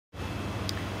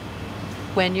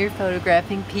when you're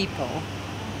photographing people,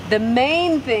 the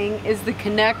main thing is the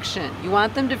connection. You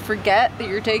want them to forget that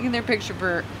you're taking their picture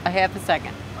for a half a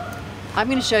second. I'm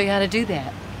going to show you how to do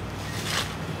that.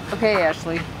 Okay,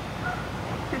 Ashley.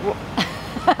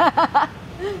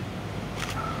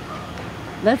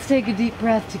 Let's take a deep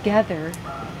breath together.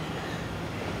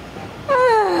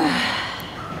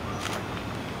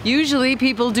 Usually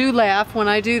people do laugh when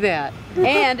I do that.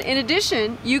 And in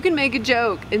addition, you can make a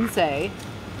joke and say,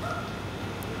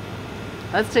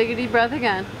 let's take a deep breath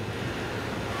again.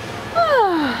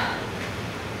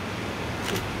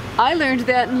 I learned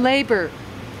that in labor.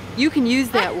 You can use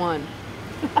that one.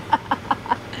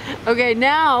 Okay,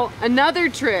 now another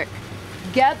trick.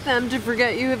 Get them to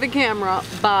forget you have a camera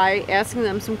by asking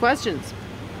them some questions.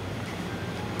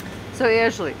 So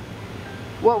Ashley,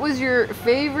 what was your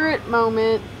favorite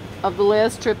moment of the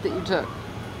last trip that you took?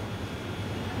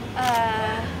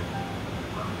 I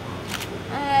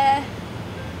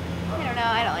don't know.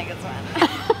 I don't like this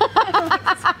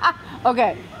one.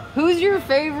 Okay, who's your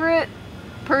favorite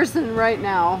person right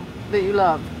now that you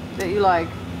love, that you like?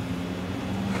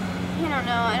 I don't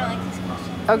know. I don't like these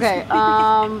questions. Okay,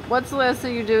 what's the last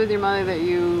thing you did with your mother that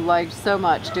you liked so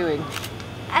much doing?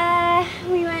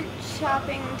 We went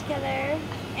shopping together,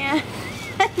 and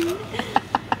I don't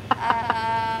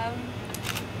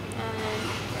know,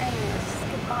 it's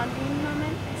just a bonding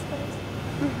moment, I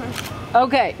suppose.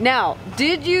 Okay, now,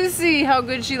 did you see how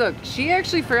good she looked? She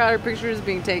actually forgot her picture was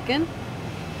being taken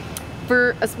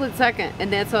for a split second,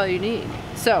 and that's all you need.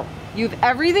 So, you have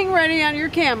everything ready on your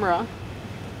camera,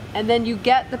 and then you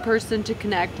get the person to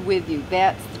connect with you.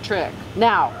 That's the trick.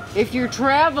 Now, if you're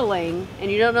traveling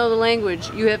and you don't know the language,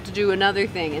 you have to do another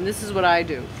thing, and this is what I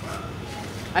do.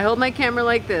 I hold my camera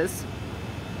like this,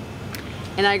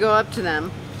 and I go up to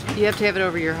them. You have to have it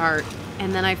over your heart,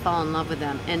 and then I fall in love with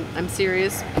them. And I'm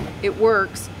serious, it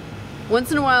works.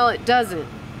 Once in a while it doesn't,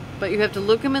 but you have to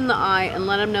look them in the eye and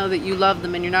let them know that you love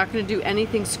them, and you're not going to do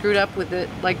anything screwed up with it,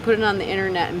 like put it on the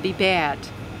internet and be bad.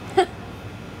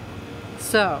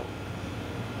 So,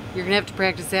 you're going to have to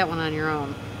practice that one on your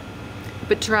own.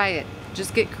 But try it.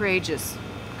 Just get courageous.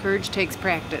 Courage takes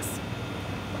practice.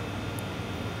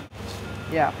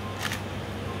 Yeah.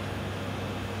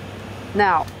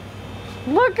 Now,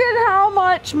 look at how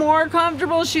much more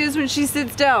comfortable she is when she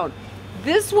sits down.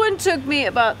 This one took me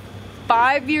about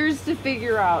 5 years to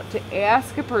figure out, to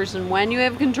ask a person when you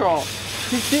have control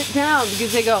to sit down,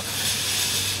 because they go,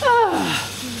 ah,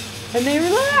 and they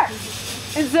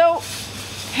relax. And so,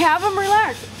 have them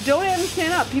relax. Don't have them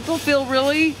stand up. People feel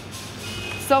really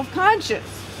self-conscious.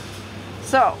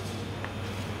 So,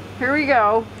 here we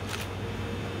go.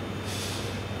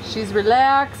 She's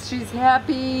relaxed. She's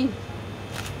happy.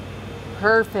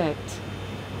 Perfect.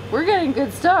 We're getting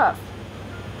good stuff.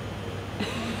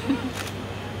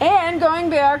 And going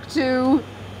back to,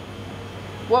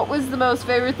 what was the most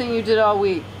favorite thing you did all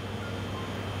week?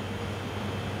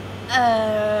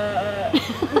 I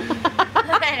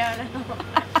don't know.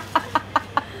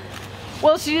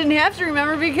 Well, she didn't have to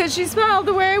remember because she smiled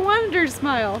the way I wanted her to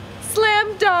smile.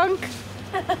 Slam dunk.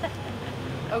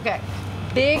 Okay,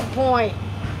 big point.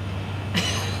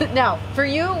 Now, for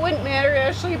you it wouldn't matter,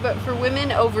 Ashley, but for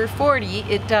women over 40,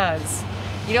 it does.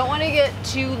 You don't want to get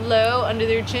too low under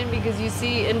their chin because you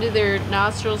see into their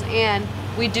nostrils, and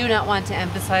we do not want to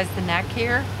emphasize the neck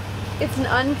here. It's an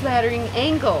unflattering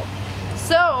angle.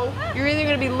 So, you're either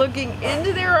going to be looking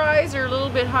into their eyes or a little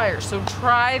bit higher. So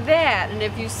try that. And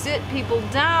if you sit people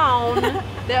down,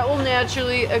 that will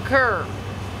naturally occur.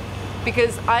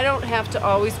 Because I don't have to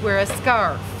always wear a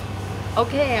scarf.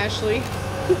 Okay, Ashley,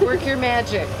 work your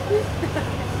magic.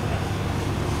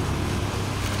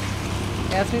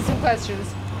 Ask me some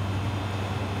questions.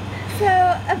 So,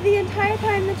 of the entire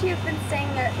time that you've been staying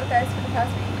with us for the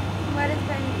past week, what has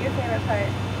been your favorite part?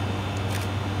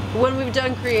 When we've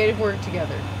done creative work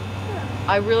together.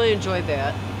 I really enjoyed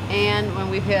that. And when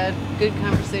we've had good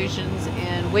conversations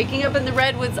and waking up in the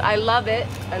redwoods, I love it.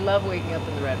 I love waking up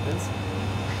in the redwoods.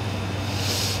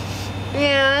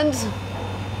 And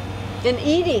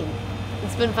eating.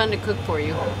 It's been fun to cook for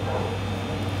you.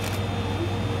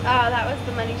 Oh, that was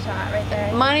the money shot right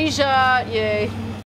there. Money shot, yay.